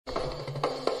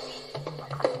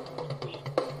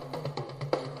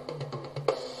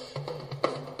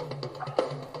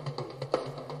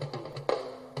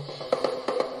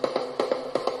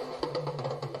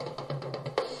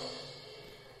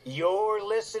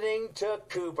listening to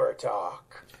Cooper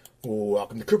Talk.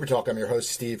 Welcome to Cooper Talk. I'm your host,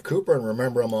 Steve Cooper, and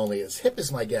remember, I'm only as hip as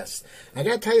my guests. I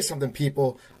got to tell you something,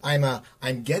 people.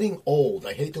 I'm getting old.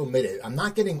 I hate to admit it. I'm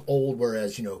not getting old,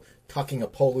 whereas, tucking a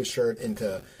polo shirt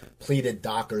into pleated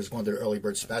Dockers, going to the early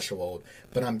bird special old.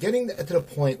 But I'm getting to the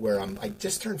point where I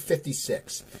just turned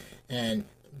 56. And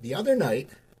the other night,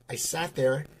 I sat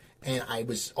there and I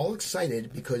was all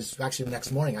excited because, actually the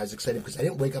next morning I was excited because I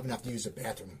didn't wake up enough to use the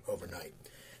bathroom overnight.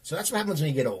 So that's what happens when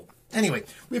you get old. Anyway,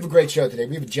 we have a great show today.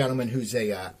 We have a gentleman who's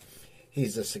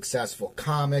he's a successful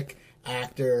comic,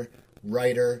 actor,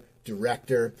 writer,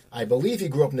 director. I believe he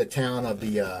grew up in the town of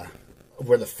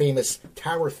where the famous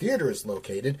Tower Theater is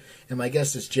located. And my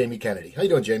guest is Jamie Kennedy. How you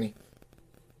doing, Jamie?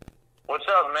 What's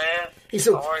up, man? Hey,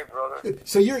 so, how are you, brother?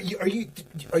 So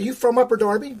are you from Upper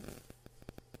Darby?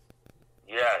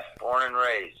 Yes, born and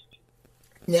raised.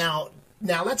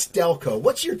 Now that's Delco.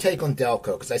 What's your take on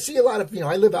Delco? Because I see a lot of,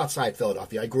 I live outside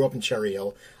Philadelphia. I grew up in Cherry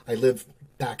Hill. I live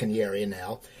back in the area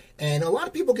now. And a lot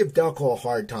of people give Delco a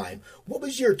hard time. What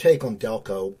was your take on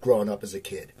Delco growing up as a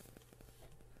kid?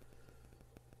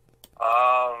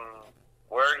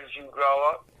 Where did you grow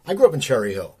up? I grew up in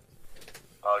Cherry Hill.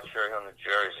 Oh, Cherry Hill, New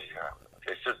Jersey.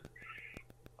 Okay, so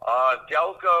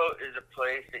Delco is a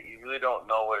place that you really don't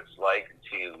know what it's like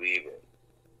until you leave it.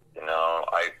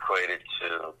 I equate it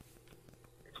to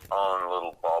its own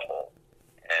little bubble.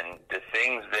 And the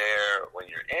things there, when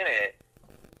you're in it,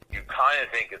 you kind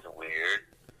of think it's weird.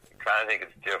 You kind of think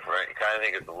it's different. You kind of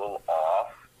think it's a little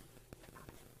off.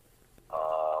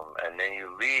 And then you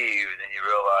leave, and then you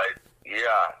realize,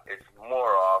 yeah, it's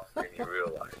more off than you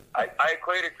realize. I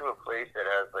equate it to a place that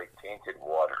has, tainted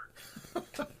water.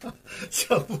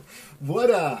 So,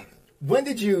 when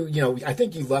did you, I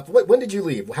think you left, when did you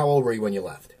leave? How old were you when you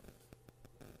left?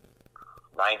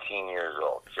 19 years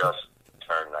old, just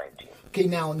turned 19. Okay,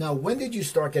 now when did you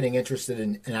start getting interested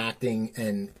in acting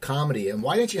and comedy? And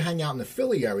why didn't you hang out in the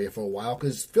Philly area for a while?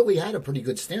 Because Philly had a pretty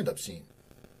good stand-up scene.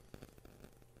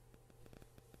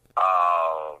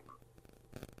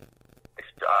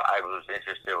 I was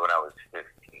interested when I was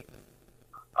 15.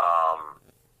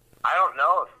 I don't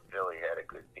know if Philly had a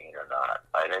good scene or not.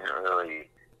 I didn't really...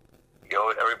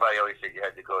 everybody always said you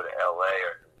had to go to L.A.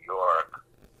 or New York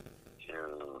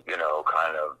to,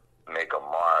 kind of make a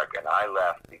mark. And I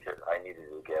left because I needed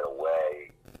to get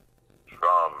away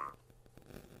from,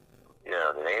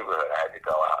 the neighborhood. I had to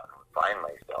go out and find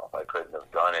myself. I couldn't have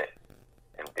done it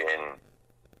and been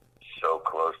so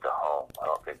close to home. I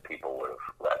don't think people would have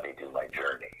let me do my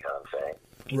journey. You know what I'm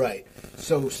saying? Right.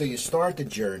 So you start the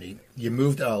journey. You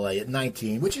move to LA at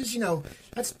 19, which is,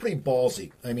 that's pretty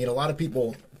ballsy. I mean, a lot of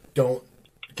people don't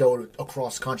go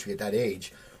across country at that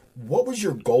age. What was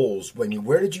your goals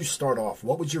where did you start off?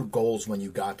 What was your goals when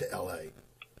you got to LA?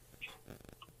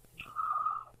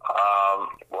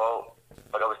 Well,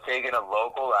 I was taking a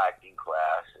local acting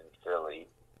class in Philly,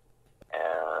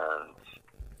 and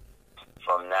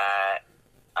from that,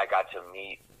 I got to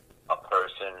meet a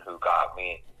person who got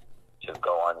me to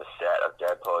go on the set of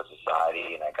Dead Poets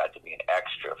Society, and I got to be an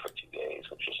extra for 2 days,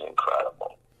 which was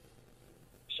incredible.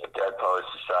 So Dead Poets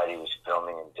Society was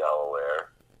filming in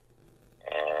Delaware,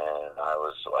 and I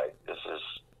was like, this is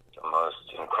the most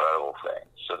incredible thing.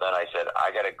 So then I said,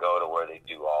 I got to go to where they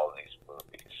do all of these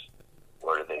movies.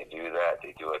 Where do they do that?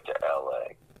 They do it to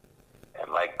L.A.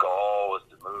 And my goal was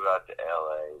to move out to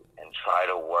L.A. and try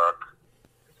to work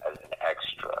as an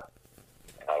extra.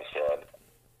 And I said,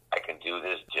 I can do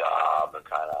this job and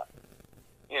kind of,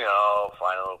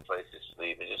 find a little place to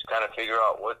sleep and just kind of figure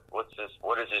out what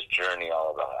is this journey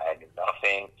all about. I had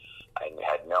nothing. I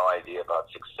had no idea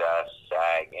about success,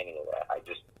 SAG, any of that. I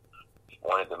just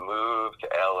wanted to move to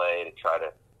LA to try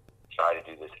to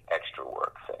do this extra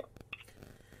work thing.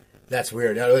 That's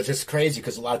weird. It's just crazy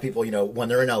because a lot of people, when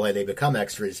they're in LA, they become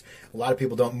extras. A lot of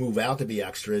people don't move out to be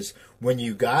extras. When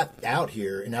you got out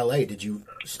here in LA, did you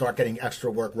start getting extra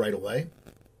work right away?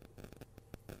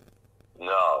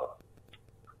 No.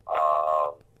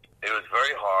 It was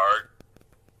very hard.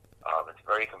 It's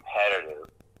very competitive.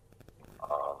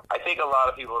 I think a lot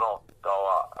of people don't go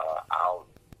out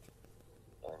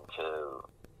into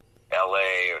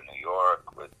LA or New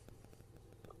York with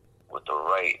the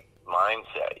right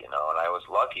mindset, and I was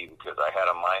lucky because I had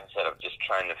a mindset of just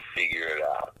trying to figure it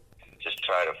out, just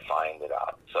try to find it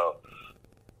out. So,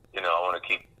 I want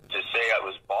to say I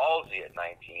was ballsy at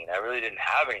 19. I really didn't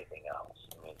have anything else.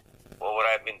 I mean, what would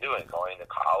I have been doing? Going to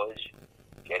college,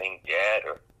 getting debt,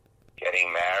 or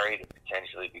getting married, and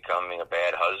potentially becoming a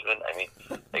bad husband? I mean,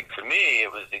 for me,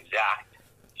 it was the exact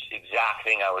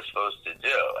thing I was supposed to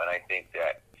do. And I think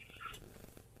that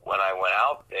when I went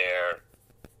out there,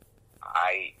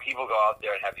 people go out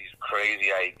there and have these crazy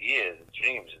crazy ideas and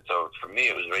dreams. And so for me,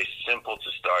 it was very simple to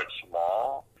start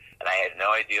small, and I had no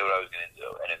idea what I was going to do.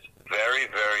 And it's very,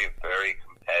 very, very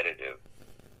competitive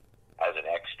as an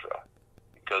extra,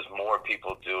 because more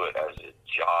people do it as a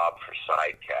job for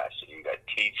sidecast. So you got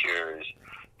teachers,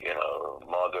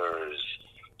 mothers,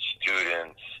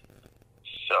 students.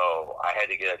 So I had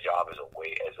to get a job as a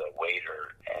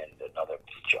waiter and another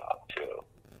job too.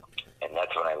 And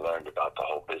that's when I learned about the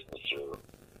whole business through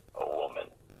a woman.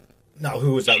 Now,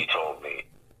 who was that? She told me.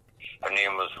 Her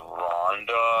name was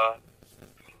Rhonda.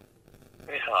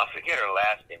 I forget her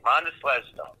last name. Rhonda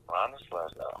Slesno.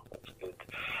 That's good.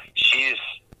 She's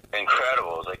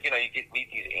incredible. It's like, you get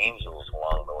meet these angels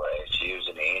along the way. She was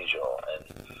an angel,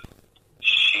 and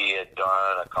she had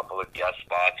done a couple of guest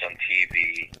spots on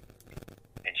TV.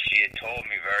 And she had told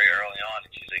me very early on,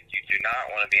 she's like, you do not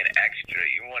want to be an extra.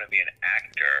 You want to be an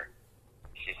actor.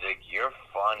 She's like, you're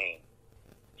funny.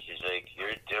 She's like,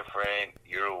 you're different.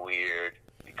 You're weird.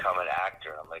 Become an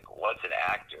actor. I'm like, what's an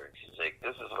actor? And she's like,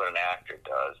 this is what an actor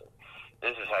does.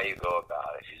 This is how you go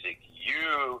about it. She's like,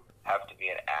 you have to be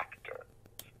an actor.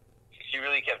 She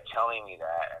really kept telling me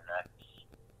that,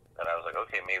 and I was like,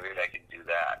 okay, maybe I can do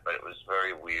that. But it was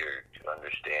very weird to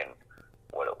understand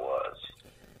what it was.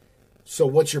 So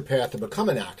what's your path to become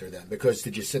an actor then? Because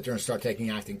did you sit there and start taking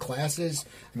acting classes?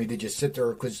 I mean, did you sit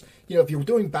there? Because, if you're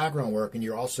doing background work and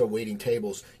you're also waiting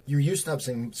tables, you're used to have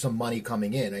some money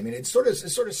coming in. I mean, it's sort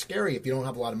of scary if you don't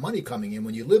have a lot of money coming in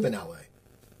when you live in L.A.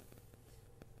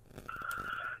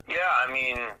 Yeah, I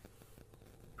mean,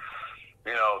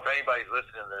 if anybody's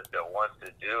listening to this that wants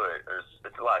to do it,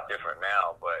 it's a lot different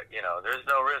now. But, there's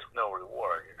no risk, no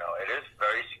reward. It is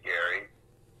very scary.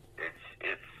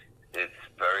 It's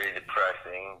very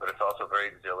depressing, but it's also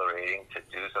very exhilarating to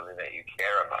do something that you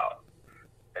care about.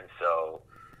 And so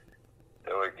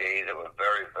there were days that were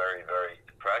very, very, very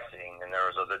depressing, and there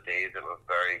was other days that were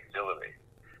very exhilarating.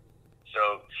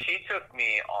 So she took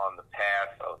me on the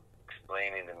path of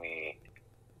explaining to me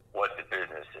what the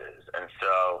business is. And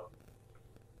so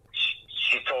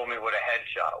she told me what a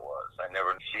headshot was.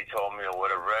 She told me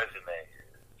what a resume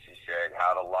is. She said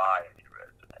how to lie in your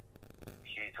resume.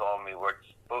 She told me what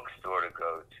bookstore to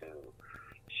go to.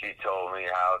 She told me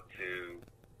how to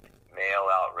mail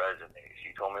out resumes.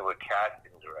 She told me what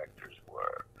casting directors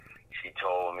were. She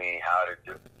told me how to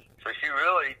do. So she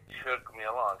really took me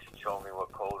along. She told me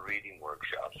what cold reading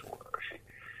workshops were.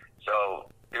 So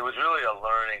it was really a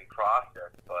learning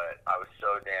process, but I was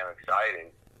so damn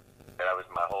excited that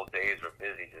my whole days were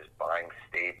busy just buying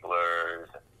staplers,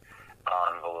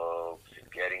 envelopes, and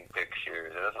getting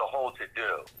pictures. It was a whole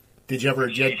to-do. Did you ever?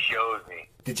 She showed me.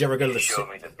 Did you ever go to the? She showed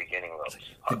me the beginning ropes.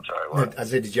 I'm sorry. What? I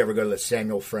said, did you ever go to the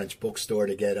Samuel French bookstore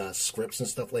to get scripts and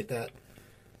stuff like that?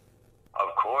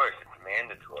 Of course, it's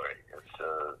mandatory. It's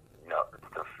the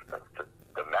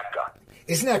Mecca.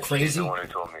 Isn't that crazy? She's the one who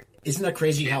told me. Isn't that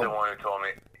crazy? She's the one who told me.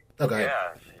 Okay.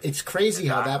 Yeah. It's crazy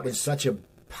how that was such a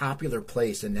popular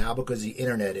place, and now because of the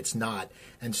internet, it's not.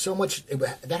 And so much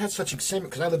that had such a same,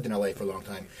 because I lived in LA for a long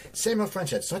time. Samuel French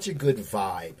had such a good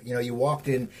vibe. You walked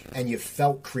in and you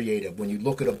felt creative when you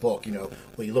look at a book.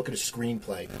 When you look at a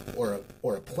screenplay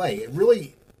or a play, it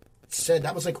really said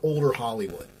that was like older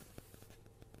Hollywood.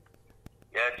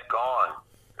 Yeah, it's gone.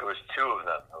 There was two of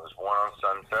them. There was one on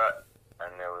Sunset,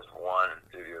 and there was one in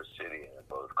Studio City, and they're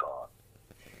both gone.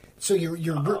 So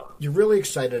you're really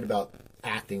excited about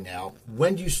acting now.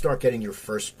 When do you start getting your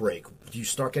first break? Do you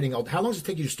start getting? How long does it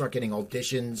take you to start getting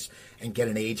auditions and get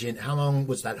an agent? How long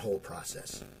was that whole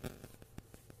process?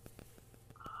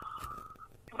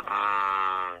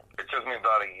 It took me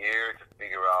about a year to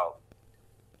figure out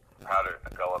how to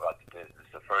go about the business.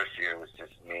 The first year was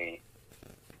just me,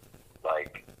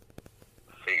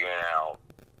 figuring out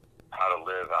how to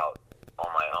live out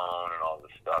on my own and all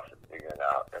this stuff and figuring it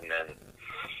out. And then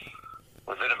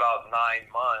within about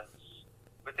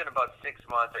 6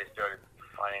 months, I started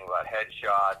finding about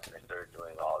headshots, and I started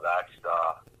doing all that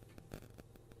stuff.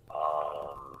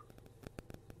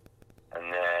 And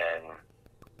then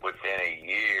within a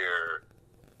year,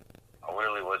 I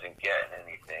really wasn't getting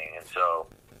anything. And so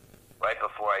right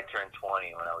before I turned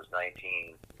 20, when I was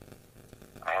 19,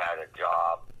 I had a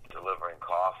job delivering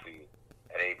coffee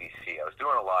at ABC. I was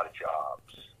doing a lot of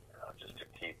jobs, just to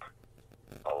keep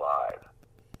alive.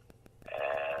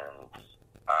 And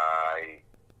I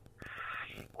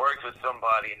worked with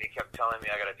somebody, and they kept telling me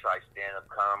I got to try stand-up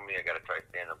comedy.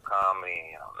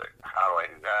 And I was like, how do I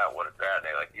do that? What is that? And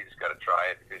they're like, you just got to try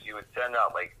it, because you would send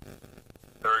out 30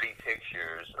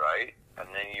 pictures, right? And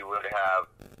then you would have,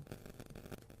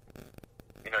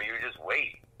 you would just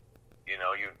wait.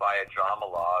 You'd buy a drama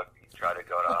log, you'd try to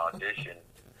go to an audition,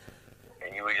 and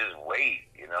and you would just wait.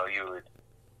 You would,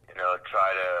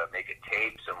 try to make a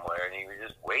tape somewhere, and you would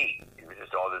just wait. It was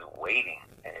just all this waiting,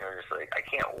 and you were just like, I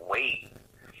can't wait.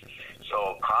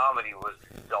 So comedy was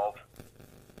self-active,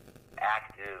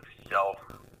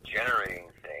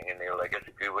 self-generating thing, and they were like, that's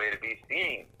a good way to be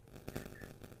seen.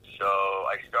 So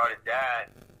I started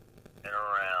that in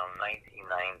around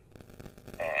 1990,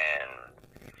 and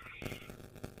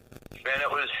then it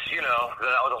was,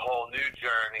 that was a whole new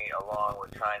journey along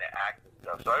with trying to act and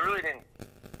stuff. So I really didn't,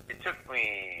 it took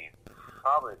me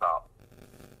probably about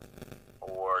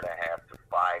 4.5 to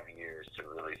 5 years to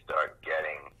really start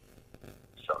getting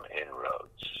some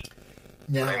inroads.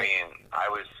 Now, I mean, I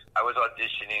was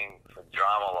auditioning for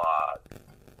drama law,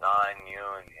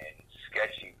 non-union,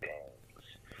 sketchy things,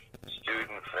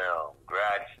 student film,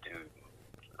 grad students,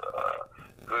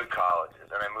 good colleges,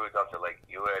 and I moved up to like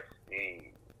USC.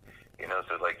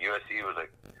 So like USC was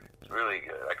like really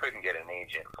good. I couldn't get an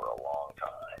agent for a long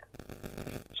time,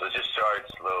 so it just started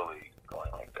slowly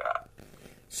going like that.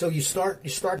 so you start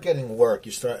getting work.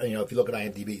 You start, if you look at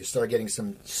IMDb, you start getting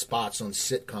some spots on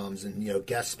sitcoms and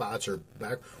guest spots or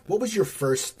back. What was your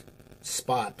first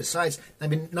spot besides? I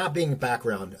mean, not being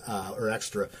background or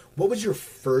extra. What was your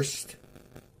first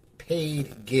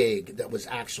paid gig that was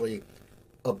actually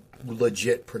a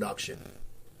legit production?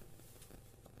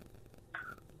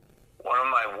 One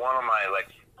of my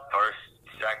like first,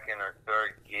 second, or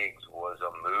third gigs was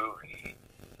a movie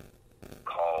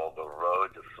called The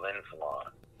Road to Flin Flon,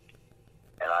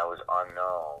 and I was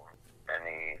unknown, and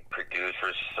the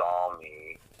producers saw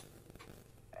me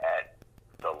at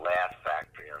the Laugh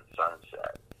Factory on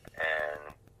Sunset,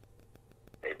 and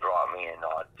they brought me in to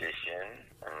audition,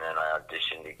 and then I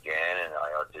auditioned again, and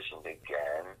I auditioned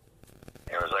again.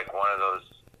 And it was like one of those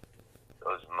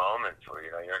moments where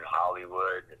you're in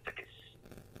Hollywood. It's like a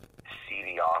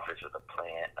seedy office with a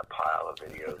plant, a pile of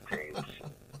videotapes, and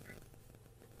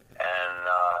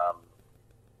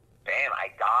bam, I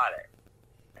got it,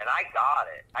 and I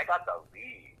got the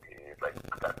lead, dude, like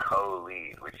the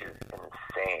co-lead, which is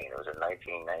insane. It was in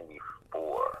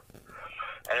 1994,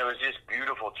 and it was just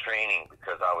beautiful training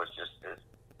because I was just this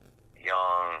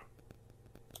young,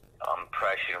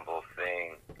 impressionable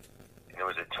thing. And it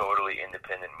was a totally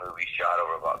independent movie shot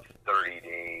over about 30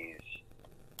 days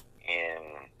in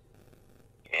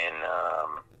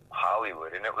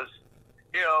Hollywood. And it was,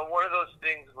 one of those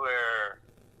things where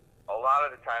a lot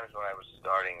of the times when I was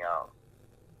starting out,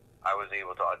 I was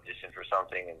able to audition for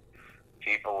something and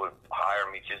people would hire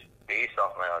me just based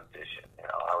off my audition.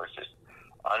 I was just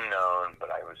unknown, but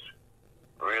I was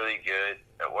really good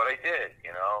at what I did,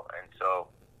 and so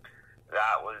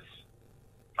that was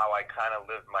how I kind of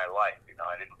lived my life.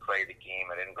 I didn't play the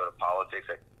game. I didn't go to politics.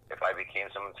 If I became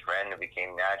someone's friend, it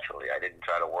became naturally. I didn't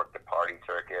try to work the party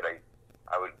circuit.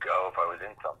 I would go if I was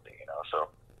in something,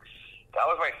 So that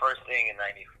was my first thing in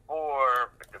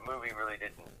 '94. But the movie really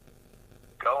didn't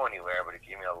go anywhere. But it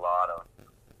gave me a lot of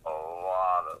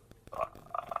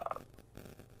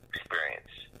experience.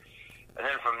 And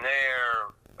then from there,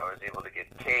 I was able to get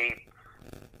tape.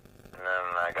 And then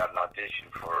I got an audition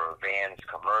for a Vans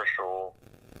commercial.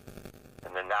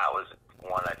 And then that was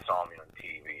one that saw me on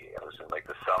TV. It was in like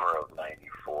the summer of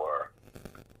 '94.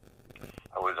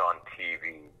 I was on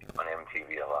TV, on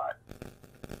MTV a lot,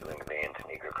 doing the Vans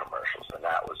sneaker commercials, and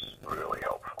that was really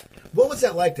helpful. What was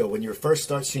that like, though, when you first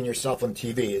start seeing yourself on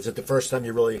TV? Is it the first time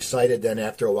you're really excited, then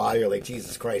after a while you're like,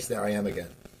 Jesus Christ, there I am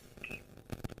again?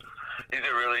 These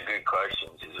are really good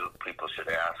questions. These are what people should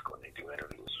ask when they do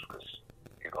interviews, because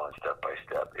you're going step by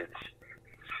step. It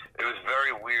was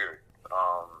very weird.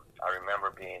 I remember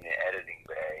being in the editing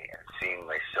bay and seeing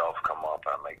myself come up.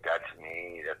 I'm like, that's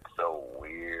me. That's so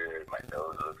weird. My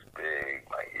nose looks big.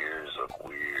 My ears look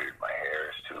weird. My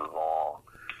hair is too long.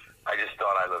 I just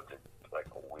thought I looked like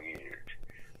weird.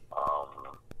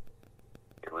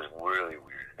 It was really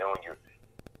weird. And then when you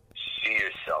see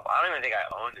yourself, I don't even think I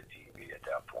owned a TV at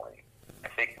that point. I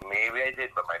think maybe I did,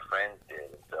 but my friends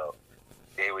did. And so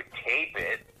they would tape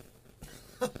it.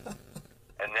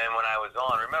 And then when I was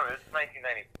on, remember, this is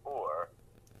 1994,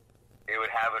 they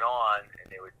would have it on, and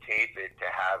they would tape it to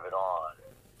have it on,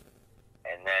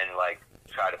 and then,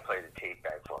 try to play the tape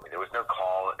back for me. There was no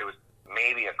call. It was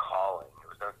maybe a calling. There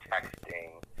was no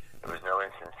texting. There was no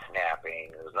instant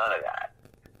snapping. There was none of that.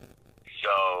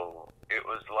 So it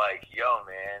was like, yo,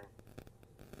 man,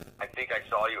 I think I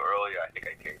saw you earlier. I think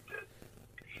I taped it.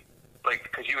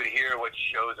 Because you would hear what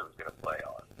shows it was going to play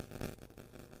on.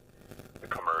 The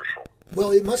commercial.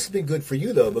 Well, it must have been good for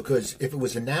you, though, because if it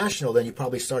was a national, then you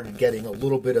probably started getting a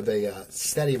little bit of a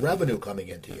steady revenue coming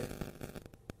into you.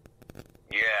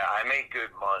 Yeah, I made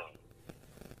good money.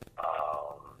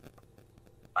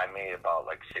 I made about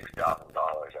like $6,000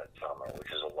 that summer,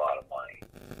 which is a lot of money.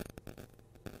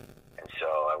 And so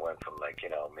I went from like, you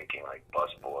know, making like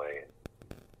busboy,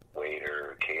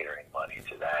 waiter, catering money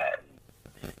to that.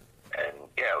 And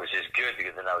yeah, it was just good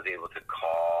because then I was able to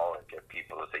call and get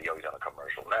people to say, yo, he's on a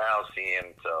commercial now, see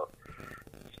him. So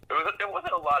there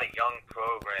wasn't a lot of young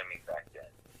programming back then,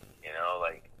 you know,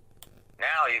 like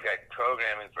now you got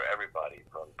programming for everybody,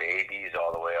 from babies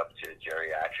all the way up to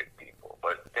geriatric people.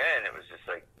 But then it was just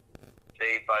like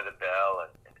Saved by the Bell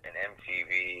and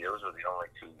MTV. Those were the only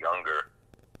two younger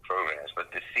programs. But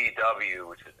the CW,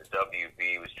 which was the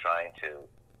WB, was trying to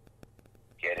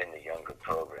get into younger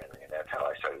programming, and that's how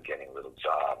I started getting little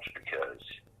jobs, because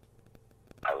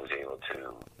I was able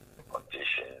to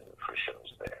audition for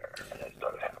shows there, and that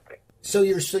started happening. So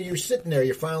you're sitting there.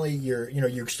 You're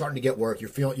starting to get work. You're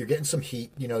getting some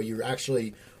heat. You know, you're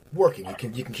actually working.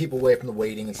 You can keep away from the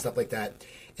waiting and stuff like that.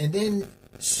 And then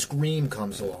Scream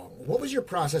comes along. What was your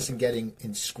process in getting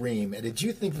in Scream? And did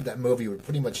you think that movie would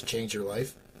pretty much change your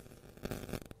life?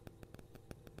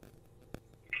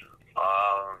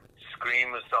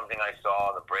 Scream was something I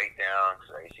saw the breakdown,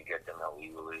 because I used to get them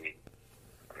illegally.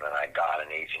 And then I got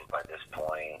an agent by this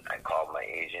point. I called my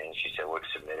agent. She said, what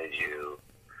submitted you?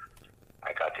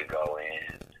 I got to go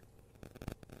in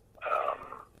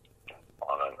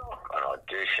on an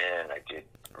audition. I did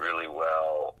really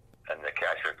well. And the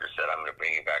cast director said, I'm going to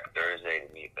bring you back Thursday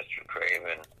to meet Mr.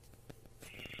 Craven.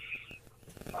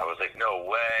 I was like, no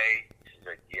way. She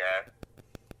said, yes.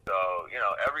 So, you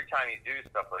know, every time you do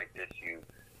stuff like this, you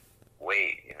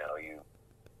wait,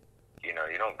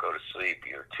 you don't go to sleep.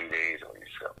 You're 2 days, or you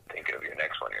just think of your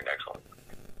next one.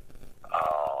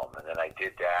 And then I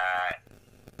did that.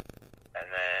 And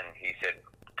then he said,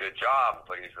 good job,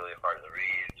 but he's really hard to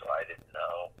read, so I didn't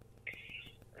know.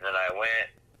 And then I went,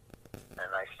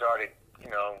 and I started,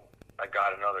 I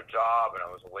got another job, and I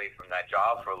was away from that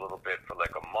job for a little bit, for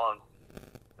like a month.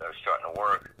 I was starting to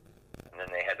work, and then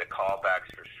they had the callbacks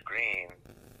for Scream,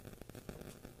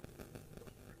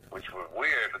 which were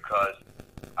weird because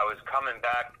I was coming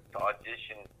back to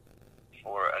audition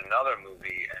for another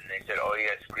movie, and they said, oh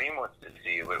yeah, Scream wants to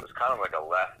see you, but it was kind of like a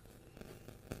last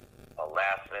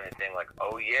minute thing, like,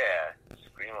 oh yeah,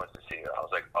 Scream wants to see you. I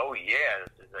was like, oh yeah.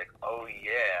 This is like, oh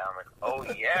yeah. I'm like, oh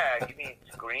yeah, you mean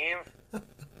Scream?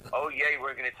 Oh yeah, you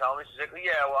were going to tell me? She's like,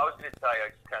 yeah, well, I was going to tell you.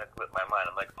 I just kind of slipped my mind.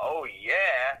 I'm like, oh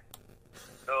yeah.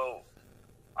 So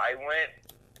I went,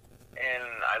 and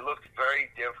I looked very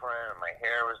different, and my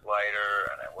hair was lighter,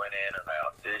 and I went in and I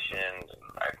auditioned,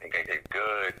 and I think I did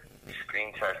good,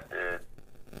 screen tested,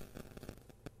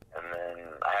 and then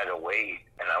I had to wait,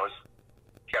 and I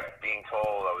kept being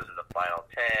told I was in the final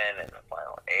 10 and the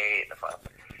final 8 and the final,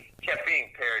 kept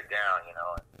being pared down,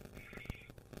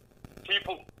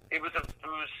 People, it was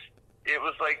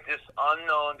like this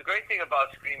unknown. The great thing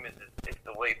about Scream is it's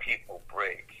the way people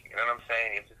break. You know what I'm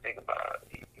saying? You have to think about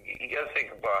it. You got to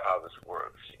think about how this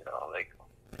works. Like,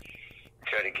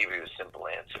 try to give you a simple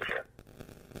answer here.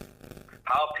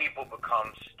 How people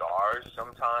become stars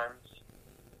sometimes,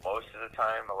 most of the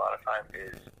time, a lot of time,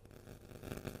 is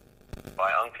by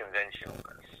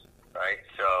unconventionalness, right?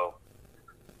 So,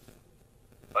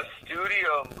 a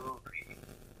studio movie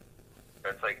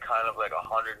that's like kind of like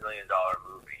 $100 million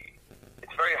movie,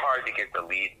 it's very hard to get the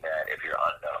lead in that if you're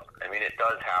unknown. I mean, it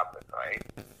does happen, right?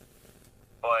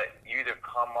 But you either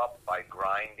come up by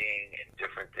grinding and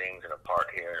different things, and a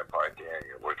part here and a part there, and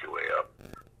you work your way up,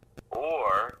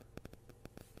 or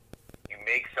you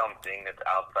make something that's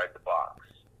outside the box.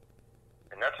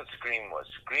 And that's what Scream was.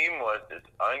 Scream was this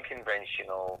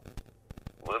unconventional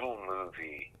little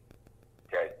movie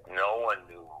that no one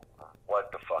knew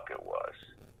what the fuck it was.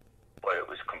 But it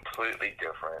was completely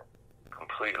different,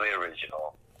 completely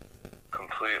original,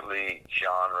 completely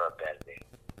genre-bending.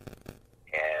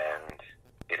 And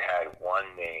it had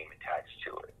one name attached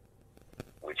to it,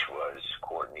 which was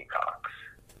Courtney Cox.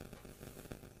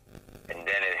 And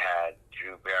then it had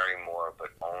Drew Barrymore, but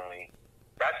only...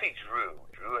 Actually,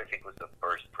 Drew, I think, was the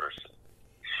first person.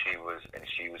 She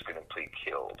was going to play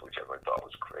killed, which everyone thought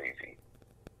was crazy.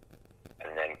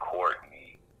 And then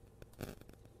Courtney,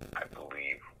 I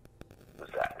believe, was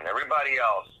that. And everybody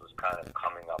else was kind of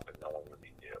coming up, and no one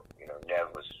really knew.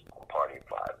 Nev was on Party of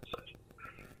Five and such.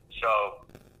 So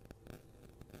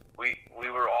we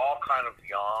were all kind of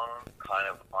young, kind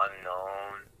of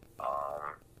unknown.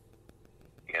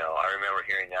 I remember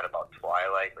hearing that about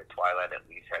Twilight, but Twilight at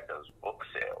least had those book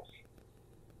sales.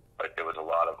 But there was a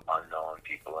lot of unknown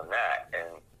people in that.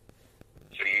 And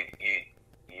so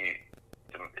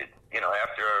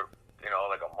after,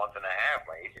 like a month and a half,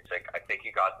 my agent's like, I think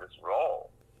you got this role.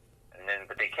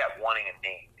 But they kept wanting a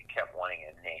name.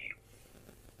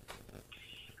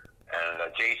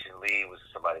 Lee was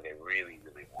somebody they really,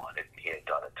 really wanted. He had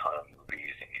done a ton of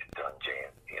movies, and he had done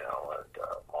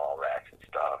Mallrats and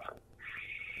stuff.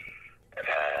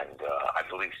 And I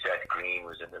believe Seth Green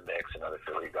was in the mix, another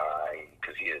Philly guy,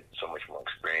 because he had so much more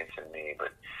experience than me.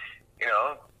 But,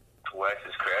 to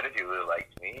Wes's credit, he really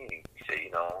liked me. He said,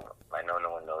 I know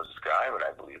no one knows this guy, but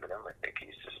I believe in him. I think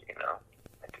he's just,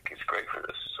 I think he's great for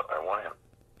this, so I want him.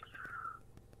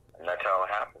 And that's how it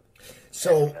happened.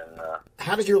 So,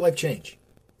 how does your life change?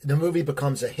 The movie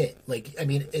becomes a hit. Like, I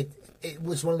mean, it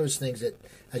was one of those things that,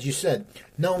 as you said,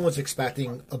 no one was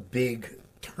expecting a big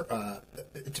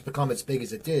to become as big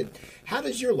as it did. How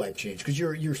does your life change? Because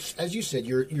you're as you said,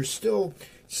 you're still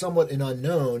somewhat an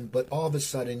unknown, but all of a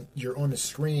sudden you're on the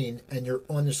screen, and you're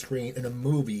on the screen in a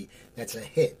movie that's a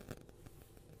hit.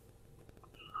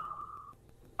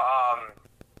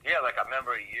 Yeah, like I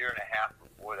remember a year and a half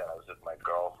before that, I was with my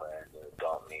girlfriend who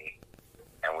dumped me,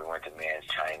 and we went to Man's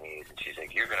Chinese, and she's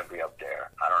like, "You're going to be up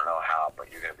there. I don't know how, but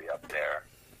you're going to be up there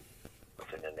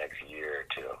within the next year or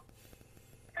two."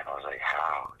 And I was like,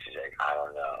 "How?" She's like, "I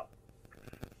don't know."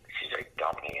 She's like,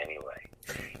 "Dump me anyway."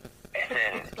 And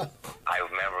then I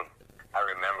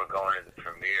remember going to the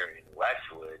premiere in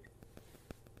Westwood,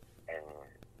 and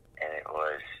it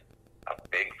was a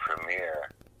big premiere.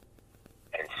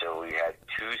 And so we had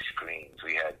two screens.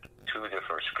 We had two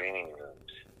different screening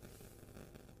rooms.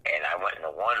 And I went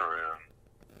into one room,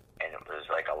 and it was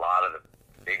like a lot of the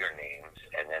bigger names.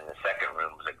 And then the second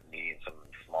room was like me and some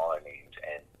smaller names.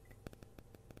 And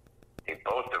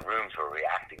both the rooms were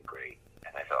reacting great.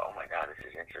 And I thought, oh my God, this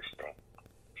is interesting.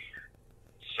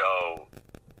 So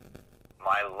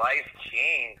my life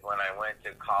changed when I went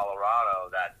to Colorado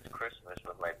that Christmas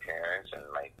with my parents and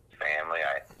my family.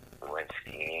 We went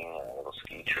skiing on a little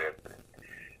ski trip. And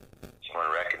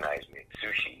someone recognized me at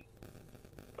Sushi.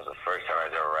 It was the first time I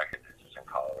was ever recognized in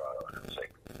Colorado. And I was like,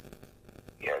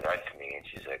 "Yeah, that's me." And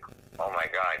she's like, "Oh my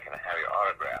God, can I have your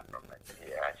autograph?" I'm like,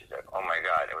 "Yeah." And she's like, "Oh my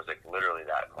God." It was like literally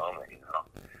that moment,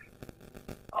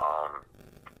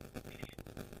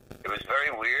 It was very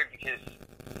weird because,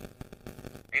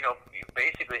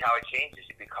 basically how it changes,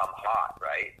 you become hot,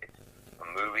 right? It's a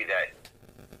movie that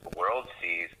the world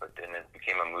sees, but then it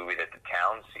became a movie that the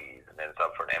town sees, and then it's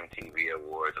up for an MTV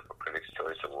Awards, up for Critics'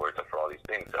 Choice Awards, up for all these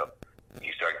things. So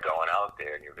you start going out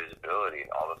there and your visibility, and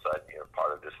all of a sudden you're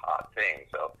part of this hot thing.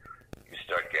 So you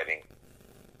start getting,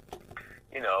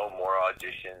 more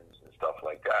auditions and stuff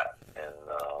like that. And,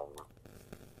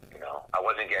 I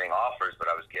wasn't getting offers, but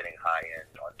I was getting high-end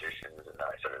auditions, and then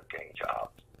I started getting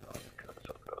jobs.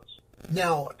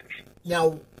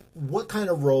 Now, what kind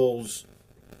of roles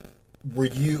were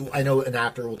you? I know an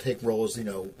actor will take roles,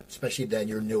 especially then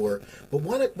you're newer. But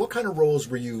what kind of roles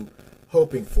were you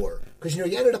hoping for? Because you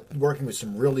ended up working with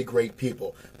some really great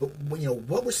people. But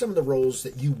what were some of the roles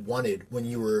that you wanted when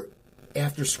you were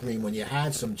after Scream, when you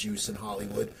had some juice in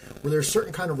Hollywood? Were there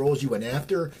certain kind of roles you went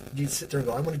after? Did you sit there and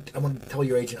go, I want to tell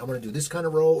your agent I want to do this kind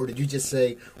of role, or did you just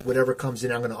say whatever comes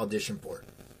in, I'm going to audition for it?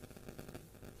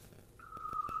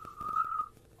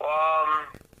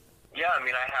 Yeah,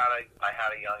 I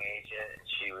had a young agent, and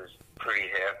she was pretty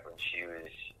hip, and she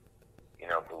was,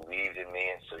 believed in me,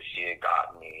 and so she had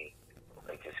gotten me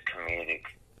like this comedic,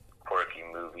 quirky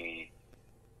movie.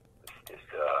 This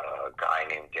guy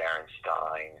named Darren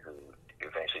Stein, who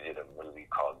eventually did a movie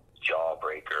called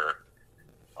Jawbreaker.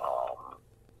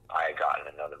 I had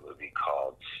gotten another movie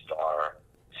called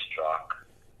Starstruck,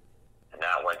 and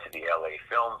that went to the LA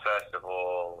Film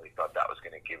Festival. We thought that was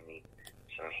going to give me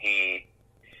some heat,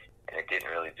 and it didn't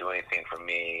really do anything for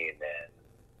me. And then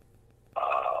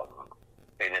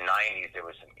in the 90s, there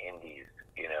was some indies,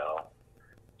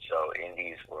 So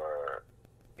indies were,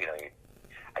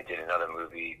 I did another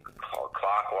movie called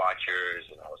Clock Watchers,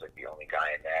 and I was like the only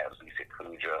guy in that. It was Lisa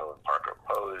Kudrow and Parker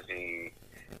Posey,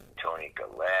 Tony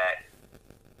Collette,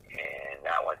 and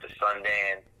that went to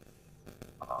Sundance.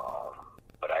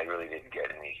 But I really didn't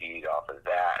get any heat off of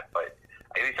that. But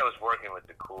at least I was working with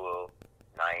the cool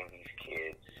 90s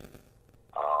kids.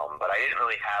 But I didn't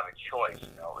really have a choice.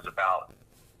 It was about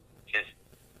just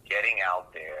getting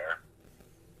out there,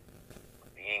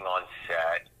 being on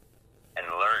set, and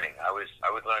learning. I was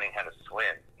learning how to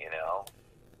swim.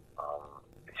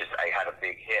 I had a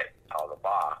big hit out of the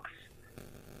box.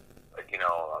 But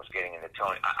I was getting into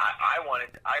Tony.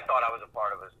 I thought I was a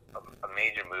part of a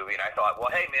major movie, and I thought, well,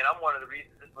 hey man, I'm one of the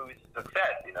reasons this movie's a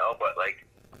success. But like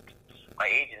my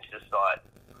agents just thought,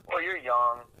 well, you're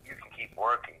young, you can keep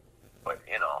working. But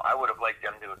I would have liked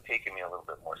them to have taken me a little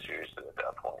bit more seriously at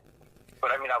that point.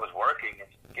 But I was working and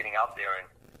getting out there in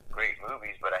great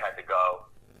movies, but I had to go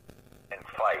and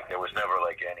fight. There was never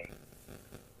like any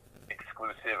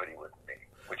exclusivity with me,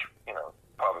 which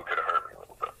probably could have hurt me a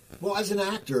little bit. Well, as an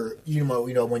actor, you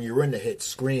know, when you were in the hit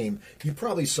Scream, you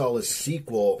probably saw a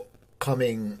sequel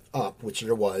coming up, which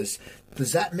there was.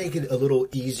 Does that make it a little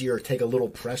easier, take a little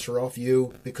pressure off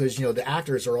you? Because, you know, the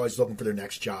actors are always looking for their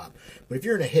next job. But if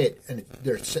you're in a hit and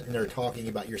they're sitting there talking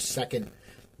about your second,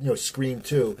 you know, Scream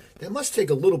 2, that must take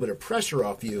a little bit of pressure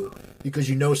off you because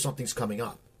you know something's coming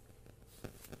up.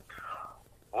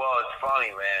 Well, it's funny,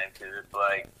 man, because it's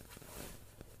like,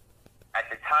 at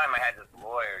the time I had this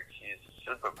lawyer, she's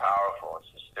super powerful, and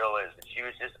she still is, but she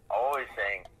was just always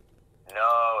saying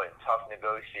no and tough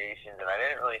negotiations, and I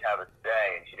didn't really have a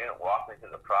say, and she didn't walk me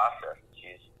through the process.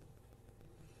 She's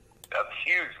a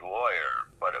huge lawyer,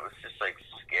 but it was just like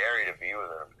scary to be with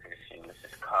her because she was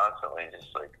just constantly just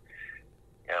like,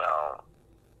 you know,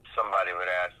 somebody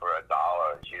would ask for $1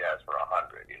 and she'd ask for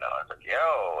 100, you know. It's like,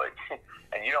 yo, like,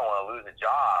 and you don't want to lose a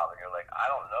job, and you're like,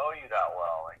 I don't know you that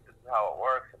well, like, this is how it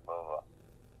works, and blah, blah, blah.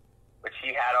 But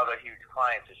she had other huge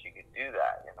clients, so she could do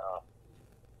that, you know.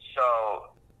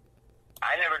 So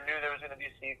I never knew there was going to be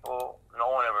a sequel. No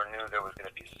one ever knew there was going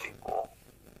to be a sequel.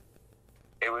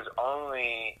 It was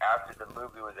only after the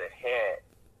movie was a hit,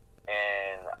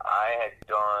 and I had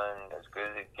done As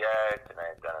Good as It Gets, and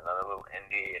I had done another little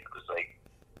indie, and it was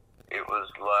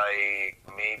like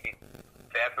maybe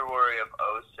February of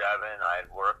 '07. I had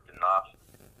worked enough,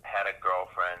 had a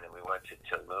girlfriend, and we went to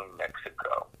Tulum,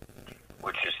 Mexico,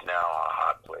 which is now a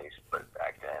hot place, but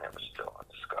back then it was still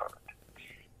undiscovered.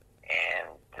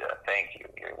 And thank you,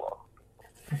 you're welcome.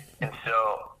 And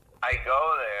so I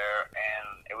go there,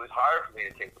 and it was hard for me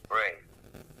to take a break,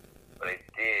 but I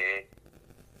did.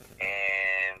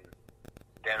 And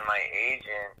then my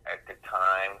agent at the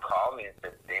time called me and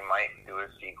said they might do a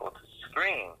sequel to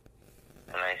Scream.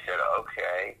 And I said,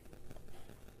 okay.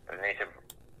 And they said,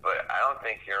 but I don't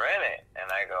think you're in it. And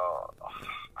I go,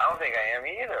 I don't think I am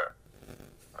either.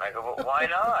 And I go, but why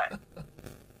not?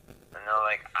 And they're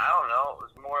like, I don't know. It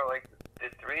was more like the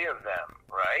three of them,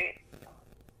 right?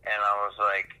 And I was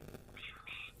like,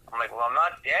 well, I'm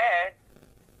not dead.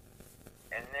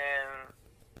 And then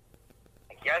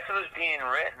I guess it was being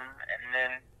written, and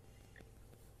then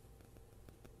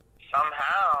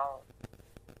somehow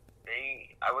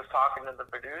I was talking to the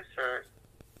producers,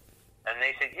 and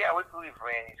they said, yeah, we believe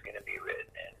Randy's going to be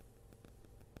written in.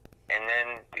 And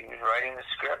then he was writing the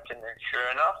script, and then sure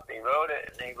enough, they wrote it,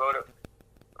 and they wrote a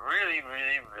really,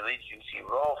 really, really juicy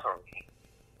role for me.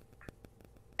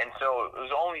 And so it was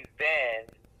only then,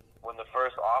 when the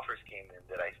first offers came in,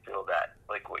 that I feel that,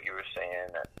 like what you were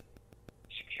saying, that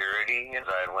security, as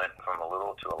I went from a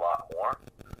little to a lot more.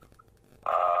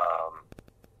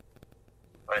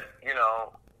 But, you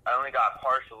know, I only got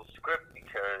partial script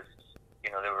because,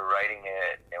 you know, they were writing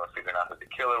it, they were figuring out who the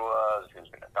killer was, who was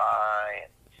going to die.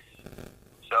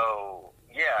 So,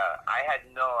 yeah, I had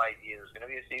no idea there was going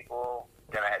to be a sequel.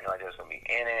 Then I had no idea I was going to be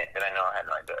in it. Then I had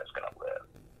no idea I was going to live.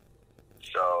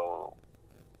 So,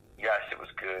 yes, it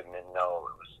was good, and then no,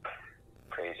 it was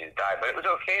crazy to die. But it was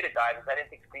okay to die because I didn't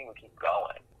think Scream would keep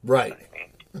going. Right. You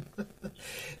know what I mean?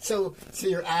 So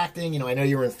you're acting, you know, I know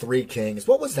you were in Three Kings.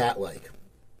 What was that like?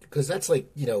 Because that's like,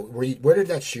 you know, where did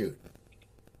that shoot?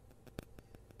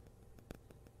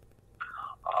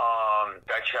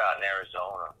 That shot in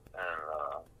Arizona,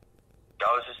 and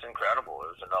that was just incredible.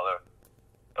 It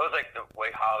was like the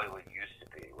way Hollywood used to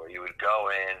be, where you would go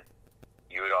in,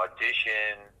 you would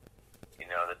audition, you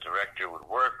know, the director would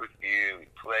work with you,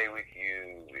 he'd play with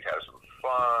you, we'd have some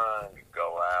fun, you'd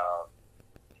go out,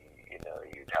 you know,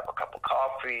 you'd have a cup of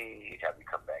coffee, he'd have you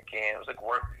come back in. It was like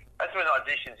work. That's when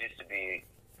auditions used to be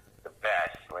the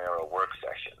best, when they were work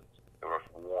sessions. They were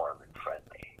warm and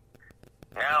friendly.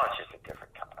 Now it's just a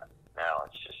different time. Now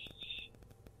it's just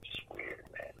weird,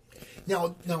 man.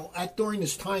 Now, during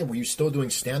this time, were you still doing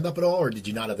stand-up at all, or did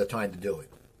you not have the time to do it?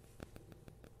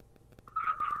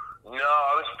 No,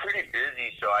 I was pretty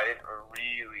busy, so I didn't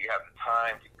really have the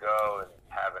time to go and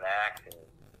have an act and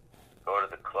go to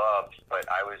the clubs. But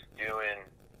I was doing,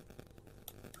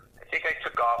 I think I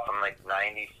took off from like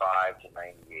 95 to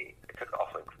 98. I took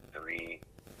off like three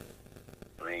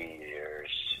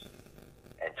years.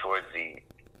 And towards the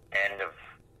end of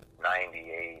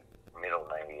 98, middle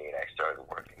 98, I started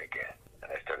working again.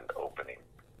 And I started opening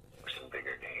for some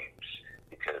bigger names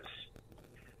because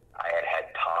I had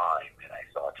time, and I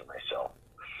thought to myself,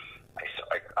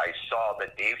 I saw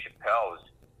that Dave Chappelle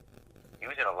he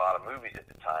was in a lot of movies at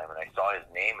the time, and I saw his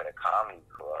name at a comedy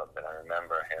club, and I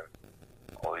remember him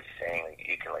always saying, like,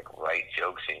 you can, like, write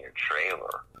jokes in your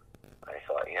trailer. And I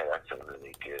thought, yeah, that's a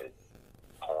really good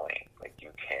point. Like, you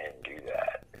can do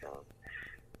that.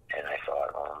 And I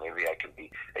thought, oh, maybe I could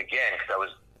be, again,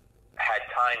 because I had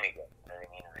time again. I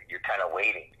mean, you're you're kind of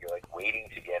waiting. You're like waiting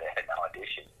to get an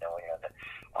audition. You know, when you're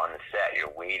on the set,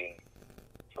 you're waiting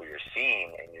for your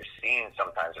scene, and your scenes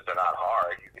sometimes, if they're not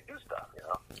hard, you can do stuff. You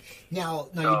know.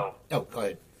 Now, go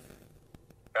ahead.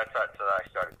 So I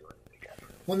started doing it again.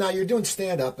 Well, now you're doing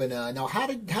stand up, and now how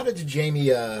did the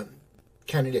Jamie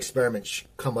Kennedy experiment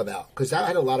come about? Because that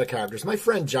had a lot of characters. My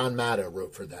friend John Matta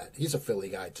wrote for that. He's a Philly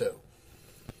guy too.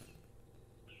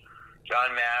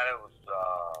 John Matta was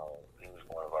he was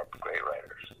one of our great writers.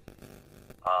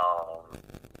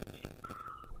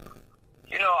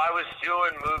 You know, I was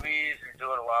doing movies and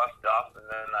doing a lot of stuff, and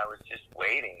then I was just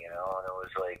waiting, you know, and it was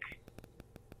like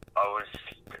I was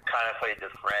kind of played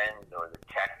the friend or the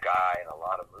tech guy in a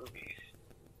lot of movies,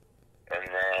 and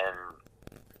then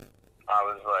I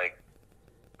was like,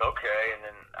 okay, and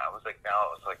then I was like, now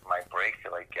it was like my break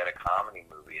to like get a comedy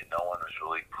movie, and no one was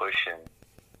really pushing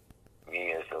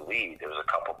me as the lead. There was a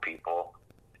couple people.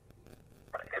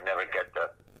 I could never get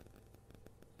the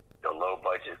low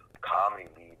budget comedy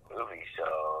lead movie, so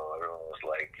everyone was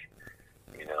like,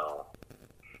 you know,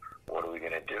 what are we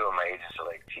gonna do? And my agents are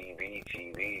like, TV,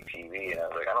 and I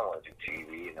was like, I don't want to do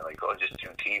TV. And they're like, oh, just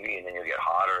do TV, and then you'll get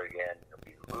hotter again. You'll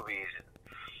be movies.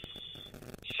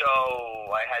 So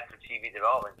I had some TV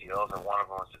development deals, and one of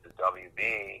them was at the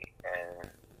WB, and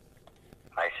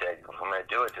I said, if I'm going to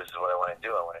do it, this is what I want to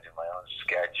do. I want to do my own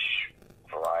sketch,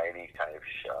 variety kind of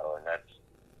show, and that's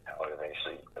how it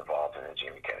eventually evolved into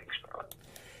Jamie Kennedy Experiment.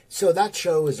 So that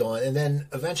show is on, and then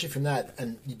eventually from that,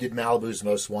 and you did Malibu's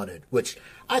Most Wanted, which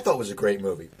I thought was a great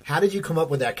movie. How did you come up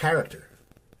with that character?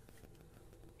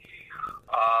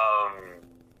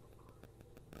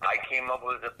 I came up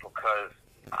with it because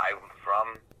I'm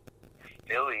from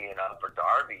Philly and Upper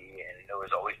Darby, and there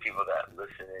was always people that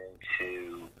listening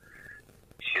to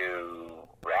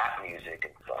rap music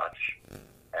and such,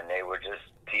 and they were just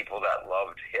people that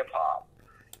loved hip hop,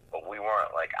 but we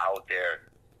weren't like out there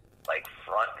like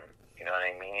fronting, you know what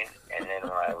I mean? And then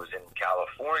when I was in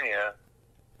California,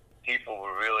 people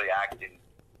were really acting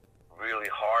really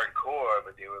hardcore,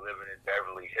 but they were living in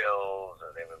Beverly Hills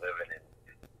or they were living in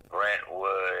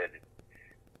Brentwood,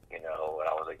 you know, and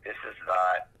I was like, this is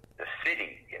not the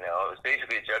city, you know. It was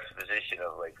basically a juxtaposition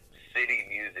of like city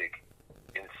music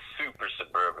in super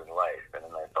suburban life, and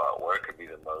then I thought, where could be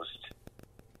the most,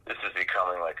 this is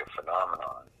becoming like a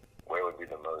phenomenon, where would be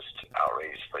the most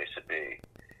outrageous place to be?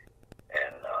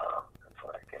 And that's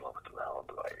when I came up with the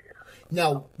Malibu idea.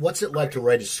 Now, what's it like to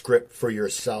write a script for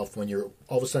yourself when you're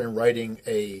all of a sudden writing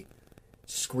a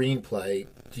screenplay?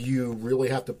 Do you really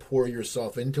have to pour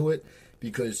yourself into it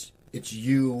because it's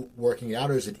you working it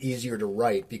out, or is it easier to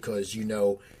write because you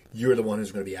know you're the one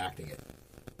who's going to be acting it?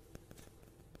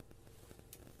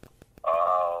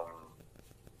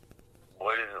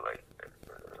 What is it like?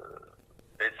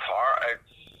 It's hard.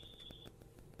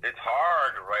 It's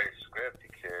hard to write a script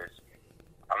because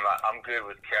I'm good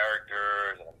with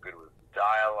characters, and I'm good with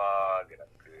dialogue, and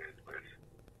I'm good with,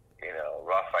 you know,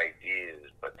 rough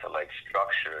ideas, but to like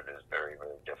structure it is very,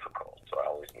 very difficult. So I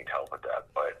always need help with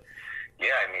that. But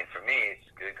yeah, I mean, for me,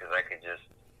 it's good because I can just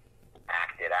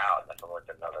act it out. And if I'm with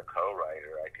another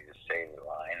co-writer, I can just say the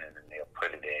line, and then they'll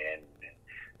put it in, and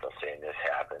they'll say this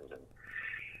happens. And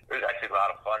it was actually a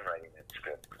lot of fun writing that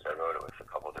script because I wrote it with a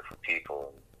couple different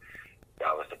people, and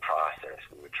that was the process.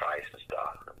 We would try some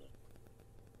stuff, and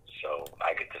so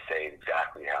I get to say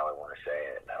exactly how I want to say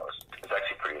it, and it was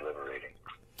actually pretty liberating.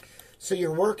 So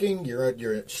you're working,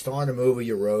 you're starring a movie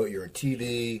you wrote, you're in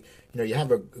TV, you know, you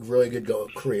have a really good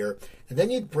career, and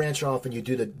then you branch off and you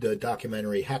do the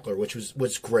documentary Heckler, which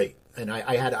was great. And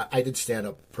I did stand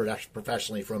up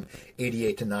professionally from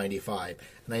 88 to 95,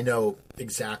 and I know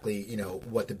exactly, you know,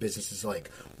 what the business is like.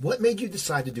 What made you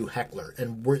decide to do Heckler,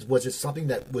 and was it something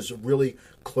that was really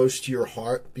close to your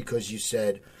heart because you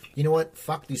said, you know what,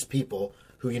 fuck these people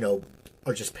who, you know,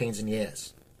 are just pains in the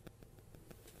ass?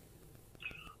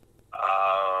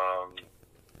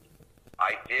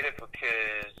 I did it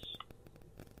because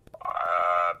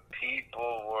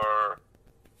people were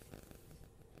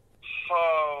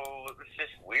it was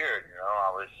just weird, you know.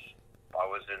 I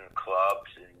was in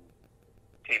clubs, and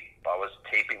I was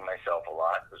taping myself a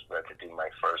lot because we had to do my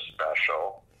first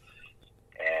special,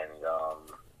 and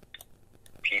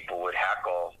people would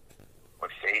heckle or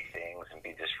say things and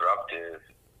be disruptive,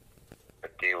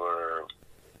 but they were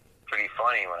pretty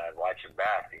funny when I'd watch them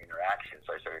back, the interaction.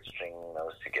 So I started stringing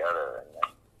those together, and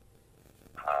then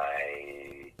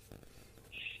I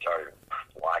started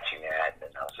watching that, and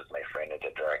I was with my friend at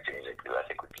the director, and he's like, dude, I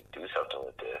think we could do something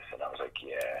with this. And I was like,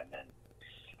 yeah. And then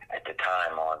at the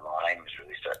time, online was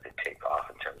really starting to take off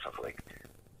in terms of like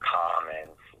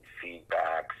comments and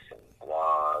feedbacks and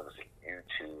blogs and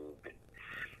YouTube, and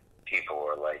people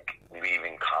were like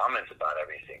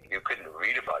you couldn't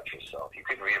read about yourself. You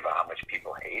couldn't read about how much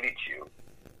people hated you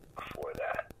before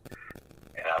that.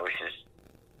 And I was just,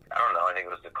 I don't know, I think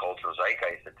it was the cultural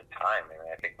zeitgeist at the time. I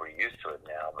mean, I think we're used to it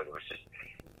now, but it was just,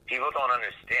 people don't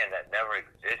understand that never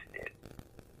existed.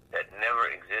 That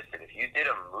never existed. If you did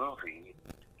a movie,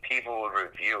 people would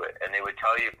review it, and they would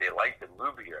tell you if they liked the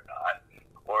movie or not,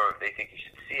 or if they think you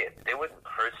should see it. They wouldn't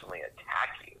personally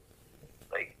attack you.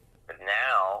 Like, but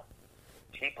now,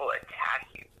 people attack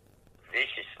you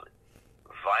viciously,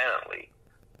 violently,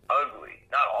 ugly.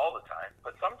 Not all the time,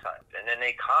 but sometimes. And then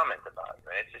they comment about it.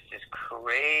 And it's just this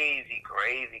crazy,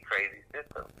 crazy, crazy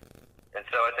system. And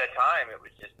so at that time, it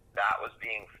was just, that was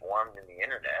being formed in the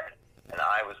internet, and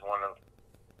I was one of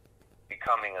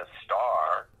becoming a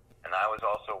star, and I was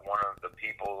also one of the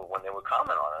people when they would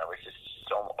comment on it. It was just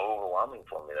so overwhelming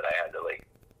for me that I had to like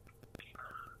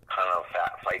kind of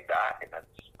fight back, and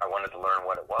I wanted to learn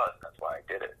what it was. That's why I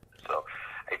did it. So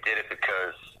I did it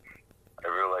because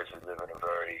I realized we live in a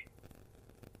very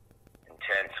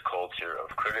intense culture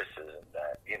of criticism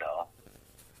that, you know,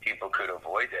 people could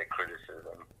avoid that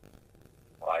criticism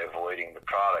by avoiding the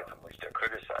product in which they're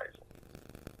criticizing.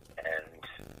 And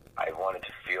I wanted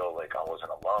to feel like I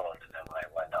wasn't alone. And then when I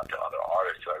went out to other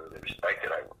artists who I really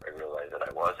respected, I realized that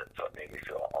I wasn't. So it made me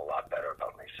feel a lot better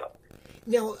about myself.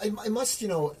 Now, I must, you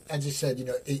know, as you said, you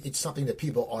know, it's something that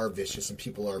people are vicious and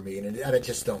people are mean, and I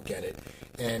just don't get it.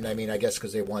 And I mean, I guess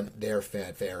because they want their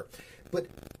fanfare. But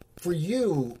for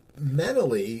you,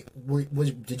 mentally,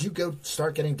 did you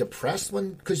start getting depressed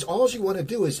when? Because all you want to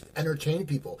do is entertain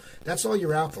people. That's all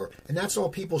you're out for, and that's all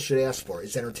people should ask for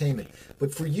is entertainment.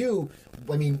 But for you,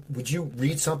 I mean, would you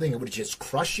read something and would it just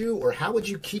crush you, or how would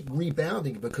you keep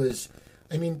rebounding? Because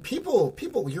I mean, people,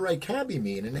 you're right, can be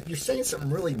mean, and if you're saying something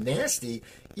really nasty,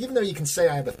 even though you can say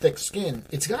I have a thick skin,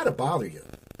 it's got to bother you.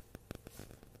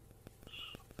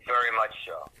 Very much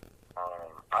so.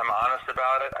 I'm honest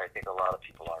about it. I think a lot of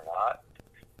people are not.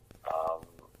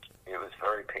 It was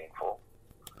very painful.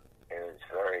 It was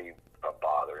very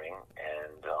bothering,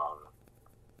 and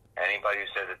anybody who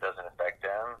says it doesn't affect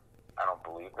them, I don't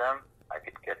believe them. I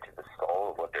could get to the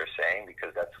soul of what they're saying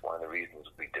because that's one of the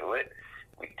reasons we do it.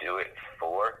 We do it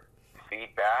for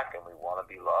feedback, and we want to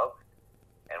be loved,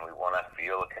 and we want to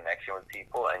feel a connection with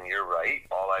people. And you're right.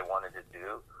 All I wanted to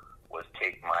do was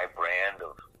take my brand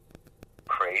of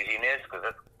craziness, because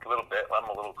that's a little bit, I'm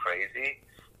a little crazy,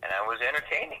 and I was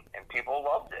entertaining, and people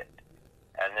loved it.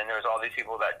 And then there's all these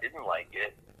people that didn't like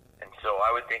it, and so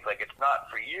I would think, like, it's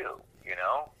not for you, you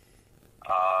know?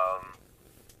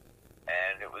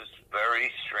 And it was very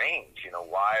strange, you know,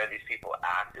 why are these people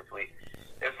actively,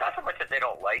 it's not so much that they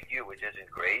don't like you, which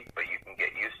isn't great, but you can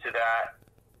get used to that.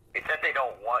 It's that they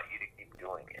don't want you to keep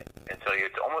doing it. And so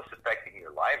it's almost affecting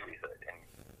your livelihood and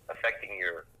affecting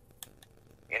your,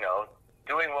 you know,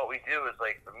 doing what we do is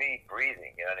like, for me,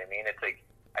 breathing, you know what I mean? It's like,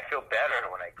 I feel better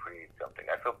when I create something.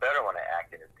 I feel better when I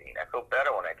act in a scene. I feel better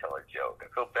when I tell a joke. I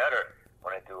feel better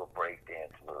when I do a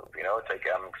breakdance move. You know, it's like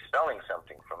I'm expelling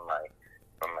something from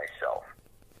myself.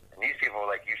 And these people were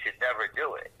like, you should never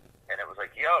do it. And it was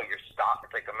like, yo, you're stopped.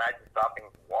 It's like, imagine stopping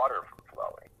water from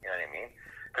flowing. You know what I mean?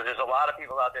 Because there's a lot of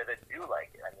people out there that do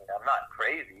like it. I mean, I'm not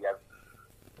crazy. I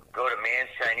go to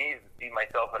Man's Chinese and see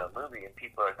myself in a movie and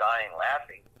people are dying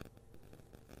laughing.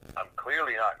 I'm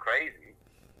clearly not crazy,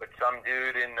 but some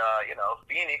dude in, you know,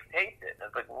 Phoenix hates it. And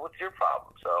it's like, well, what's your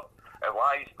problem? So, and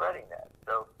why are you spreading that?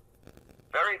 So,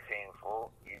 very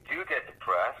painful. You do get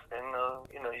depressed, and,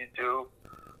 you know, you do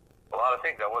a lot of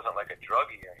things. I wasn't like a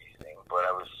druggie or anything, but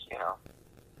I was, you know,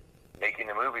 making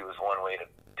the movie was one way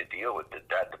to deal with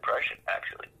that depression,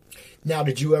 actually. Now,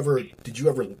 did you ever,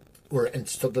 or and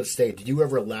still to this day, did you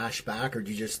ever lash back, or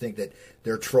do you just think that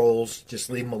they're trolls, just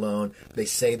leave them alone, they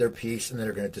say their piece, and then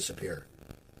they're going to disappear?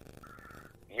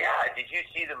 Yeah, did you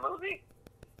see the movie?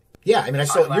 Yeah, I mean, I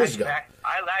saw it years ago.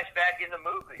 I lashed back in the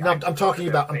movie. No, I'm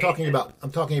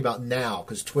talking about now,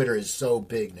 because Twitter is so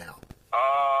big now.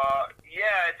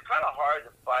 Yeah, it's kind of hard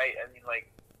to fight. I mean, like,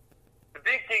 the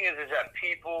big thing is that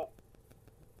people,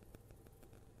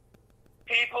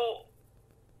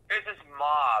 there's this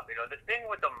mob, you know, the thing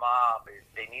with the mob is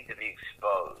they need to be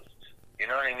exposed. You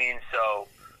know what I mean? So,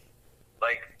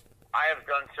 like, I have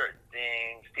done certain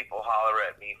things, people holler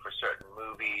at me for certain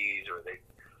movies, or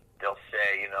they'll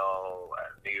say, you know,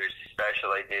 New Year's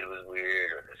special I did was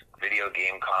weird, or this video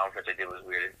game conference I did was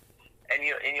weird. And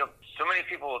so many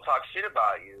people will talk shit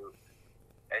about you,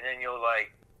 and then you'll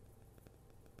like,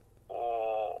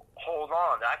 oh, hold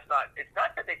on, it's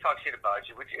not that they talk shit about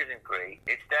you, which isn't great,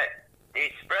 it's that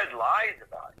they spread lies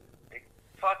about you. They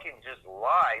fucking just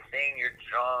lie, saying you're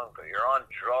drunk, or you're on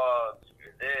drugs, or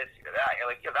you're this, you're that.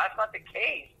 You're like, yo, that's not the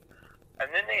case. and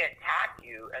then they attack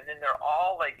you, and then they're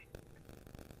all like,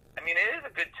 I mean, it is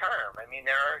a good term. I mean,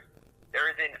 there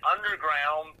is an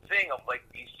underground thing of like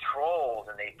these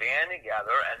trolls, and they band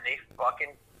together and they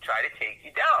fucking try to take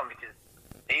you down because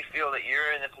they feel that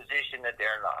you're in a position that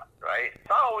they're not, right? It's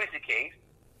not always the case.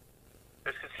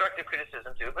 There's constructive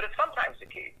criticism too, but it's sometimes the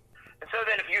case. And so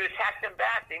then if you attack them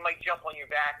back, they might jump on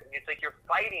your back, and it's like you're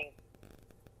fighting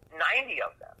 90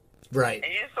 of them. Right.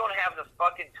 And you just don't have the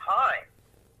fucking time.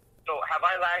 So have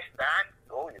I lashed back?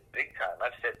 Oh, yeah, big time.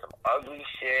 I've said some ugly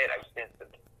shit. I've said some...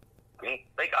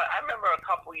 Like, I remember a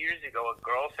couple years ago, a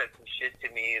girl said some shit to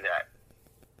me that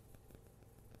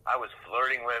I was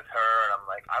flirting with her, and I'm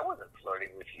like, I wasn't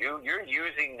flirting with you. You're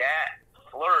using that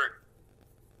flirt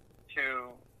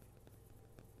to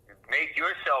make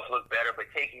yourself look better by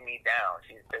taking me down.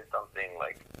 She said something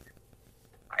like,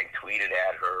 I tweeted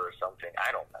at her or something.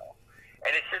 I don't know.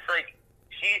 And it's just like,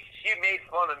 she made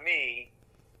fun of me,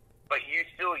 but you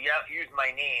still use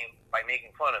my name by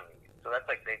making fun of me. So that's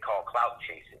like they call clout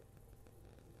chasing.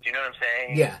 Do you know what I'm saying?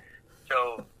 Yeah.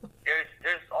 So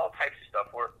there's all types of stuff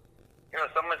where, you know,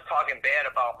 someone's talking bad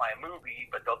about my movie,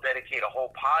 but they'll dedicate a whole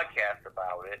podcast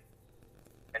about it,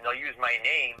 and they'll use my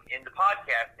name in the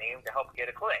podcast name to help get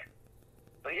a click.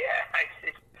 So yeah,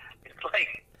 it's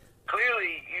like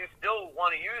clearly you still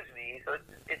want to use me. So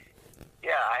it's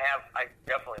yeah, I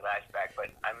definitely lashed back, but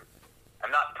I'm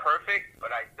not perfect, but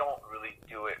I don't really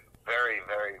do it very,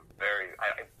 very, very.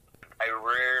 I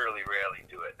rarely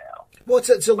do it now. Well, it's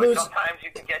a losing. Sometimes you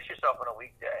can get yourself on a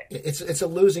weekday. It's a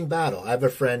losing battle. I have a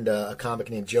friend, a comic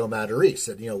named Joe Matarese,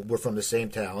 that, you know, we're from the same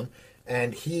town,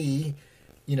 and he,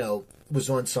 you know, was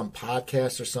on some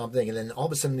podcast or something, and then all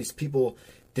of a sudden these people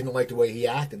didn't like the way he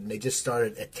acted, and they just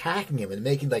started attacking him and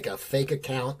making like a fake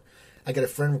account. I got a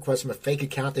friend request from a fake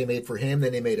account they made for him,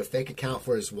 then they made a fake account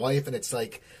for his wife, and it's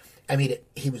like, I mean,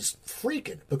 he was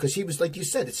freaking because he was, like you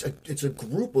said, it's a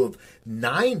group of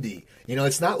 90. You know,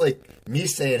 it's not like me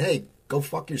saying, hey, go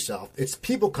fuck yourself. It's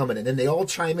people coming in, and they all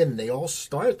chime in, and they all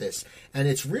start this. And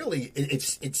it's really,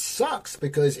 it sucks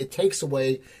because it takes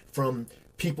away from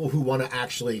people who want to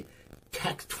actually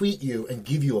tweet you and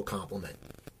give you a compliment.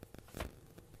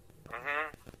 Mm-hmm.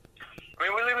 I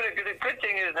mean, we live in the good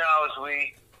thing is now is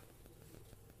we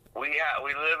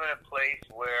live in a place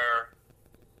where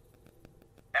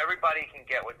everybody can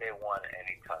get what they want at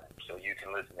any time. So you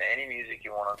can listen to any music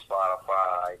you want on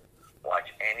Spotify, watch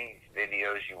any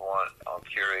videos you want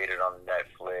curated on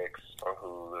Netflix or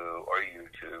Hulu or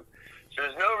YouTube. So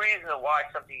there's no reason to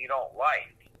watch something you don't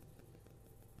like.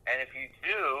 And if you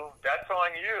do, that's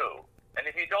on you. And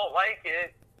if you don't like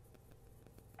it,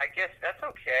 I guess that's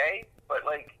okay. But,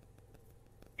 like,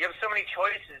 you have so many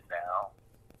choices now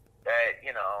that,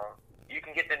 you know, you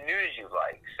can get the news you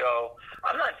like. So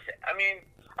I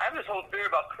have this whole theory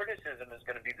about criticism is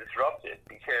going to be disrupted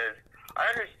because I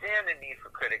understand the need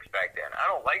for critics back then. I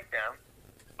don't like them,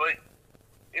 but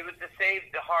it was to save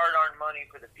the hard-earned money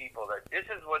for the people. That this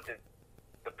is what the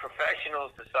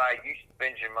professionals decide you should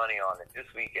spend your money on it this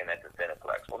weekend at the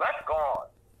Cineplex. Well, that's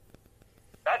gone.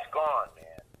 That's gone,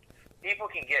 man. People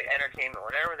can get entertainment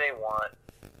whenever they want,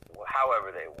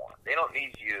 however they want. They don't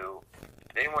need you.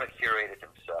 They want to curate it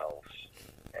themselves.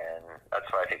 And that's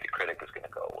why I think the critic is going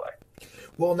to go away.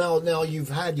 Well, now you've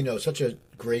had, you know, such a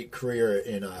great career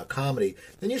in comedy.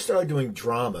 Then you started doing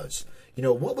dramas. You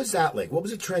know, what was that like? What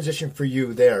was the transition for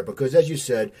you there? Because as you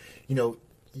said, you know,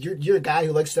 you're a guy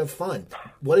who likes to have fun.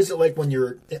 What is it like when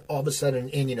you're all of a sudden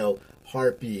in, you know,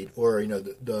 Heartbeat or, you know,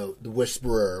 the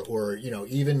Whisperer or, you know,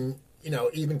 even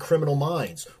Criminal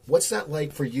Minds? What's that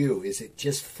like for you? Is it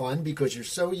just fun because you're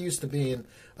so used to being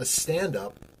a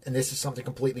stand-up and this is something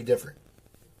completely different?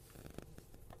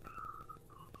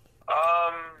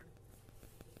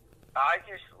 I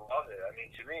just love it. I mean,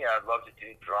 to me, I'd love to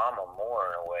do drama more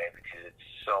in a way because it's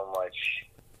so much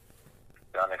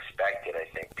unexpected. I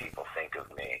think people think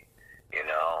of me, you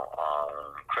know.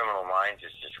 Criminal Minds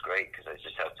is just great because I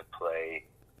just have to play.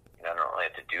 You know, I don't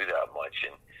really have to do that much,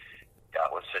 and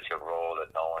that was such a role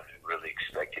that no one really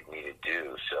expected me to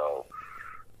do. So,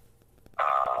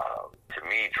 to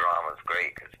me, drama is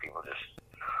great because people just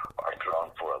are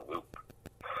thrown for a loop.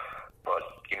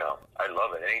 But, you know, I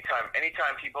love it.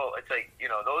 Anytime people, it's like, you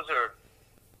know, those are,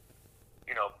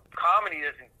 you know, comedy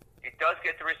it does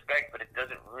get the respect, but it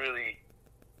doesn't really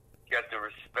get the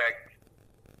respect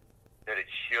that it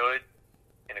should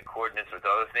in accordance with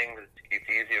other things. It's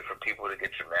easier for people to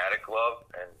get dramatic love,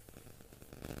 and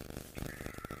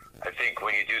I think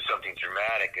when you do something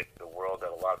dramatic, it's the world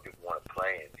that a lot of people want to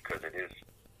play in because it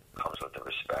comes with the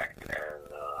respect, and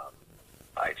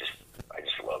I just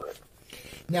love it.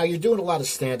 Now, you're doing a lot of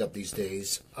stand-up these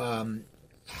days.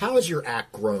 How has your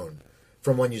act grown?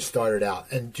 from when you started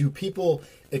out? And do people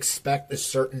expect a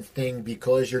certain thing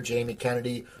because you're Jamie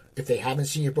Kennedy if they haven't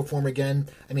seen you perform again?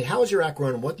 I mean, how is your act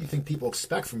grown, and what do you think people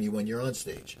expect from you when you're on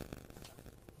stage?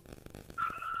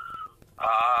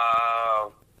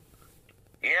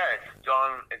 Yeah,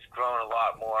 it's grown a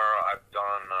lot more. I've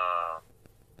done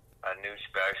a new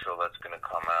special that's going to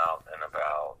come out in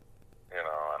about,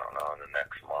 I don't know, in the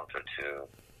next month or two.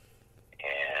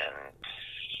 And,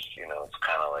 it's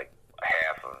kind of like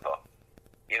half of the,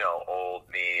 old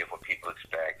me, of what people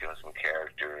expect, doing some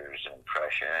characters and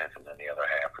impressions, and then the other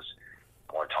half is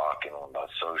more talking about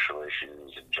social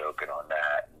issues and joking on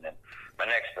that. And then my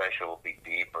next special will be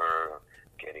deeper,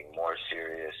 getting more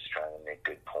serious, trying to make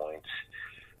good points.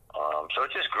 So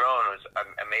it's just grown.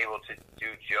 I'm able to do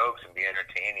jokes and be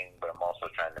entertaining, but I'm also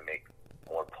trying to make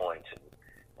more points and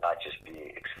not just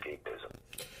be escapism.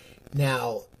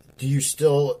 Now, do you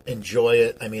still enjoy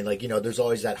it? I mean, there's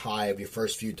always that high of your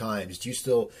first few times. Do you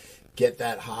still get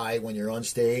that high when you're on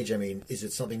stage? I mean, is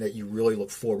it something that you really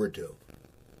look forward to?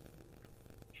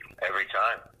 Every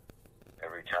time.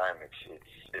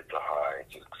 It's a high.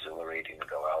 It's exhilarating to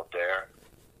go out there.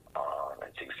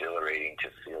 It's exhilarating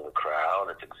to feel the crowd.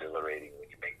 It's exhilarating when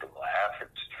you make them laugh. It's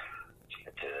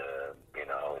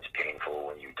painful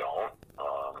when you don't.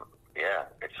 Yeah,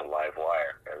 it's a live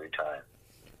wire every time.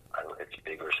 It's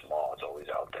big or small. It's always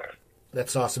out there.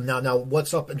 That's awesome. Now,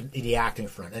 what's up in the acting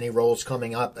front? Any roles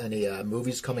coming up? Any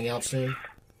movies coming out soon?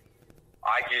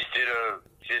 I just did a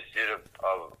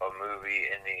movie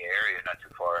in the area, not too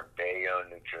far, in Bayonne,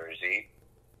 New Jersey,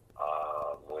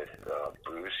 with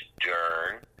Bruce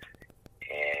Dern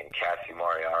and Kathy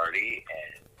Moriarty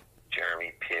and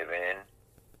Jeremy Piven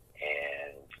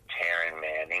and Taryn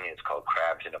Manning. It's called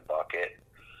Crabs in a Bucket.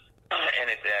 And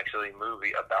it's actually a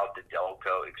movie about the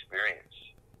Delco experience.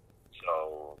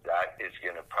 So that is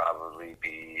going to probably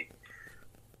be,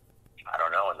 I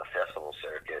don't know, in the festival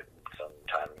circuit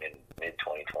sometime in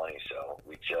mid-2020. So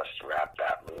we just wrapped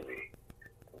that movie.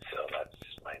 And so that's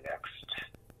my next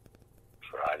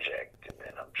project. And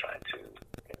then I'm trying to,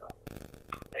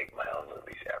 make my own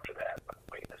movies after that. But I'm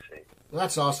waiting to see. Well,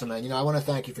 that's awesome, man. I want to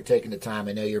thank you for taking the time.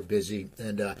 I know you're busy,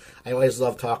 and I always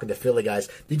love talking to Philly guys.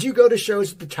 Did you go to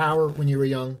shows at the Tower when you were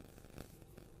young?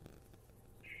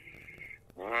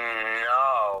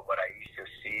 No, but I used to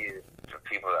see the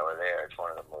people that were there. It's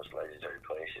one of the most legendary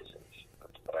places,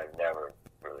 but I've never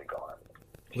really gone.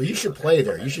 Well, you should play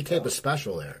there. You should tape a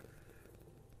special there.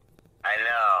 I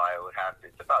know. I would have to.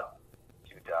 It's about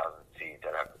 2,000 seats.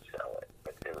 I'd have to sell it,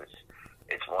 but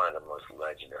it's one of the most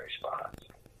legendary spots.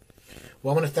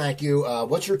 Well, I want to thank you.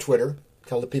 What's your Twitter?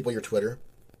 Tell the people your Twitter.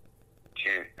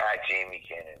 At Jamie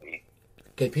Kennedy.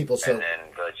 Okay, people. So, and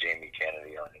then the Jamie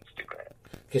Kennedy on Instagram.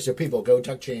 Okay, so people, go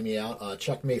check Jamie out.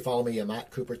 Check me, follow me. I'm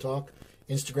at Cooper Talk.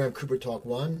 Instagram, Cooper Talk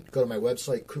 1. Go to my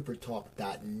website,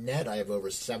 coopertalk.net. I have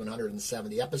over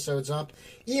 770 episodes up.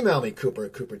 Email me, Cooper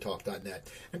at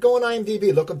coopertalk.net. And go on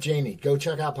IMDb, look up Jamie. Go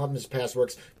check out how his past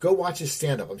works. Go watch his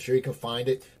stand-up. I'm sure you can find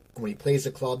it. When he plays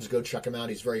at clubs, go check him out.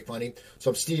 He's very funny.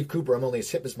 So I'm Steve Cooper. I'm only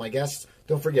as hip as my guests.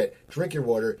 Don't forget, drink your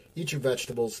water, eat your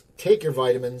vegetables, take your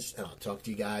vitamins, and I'll talk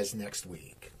to you guys next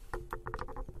week.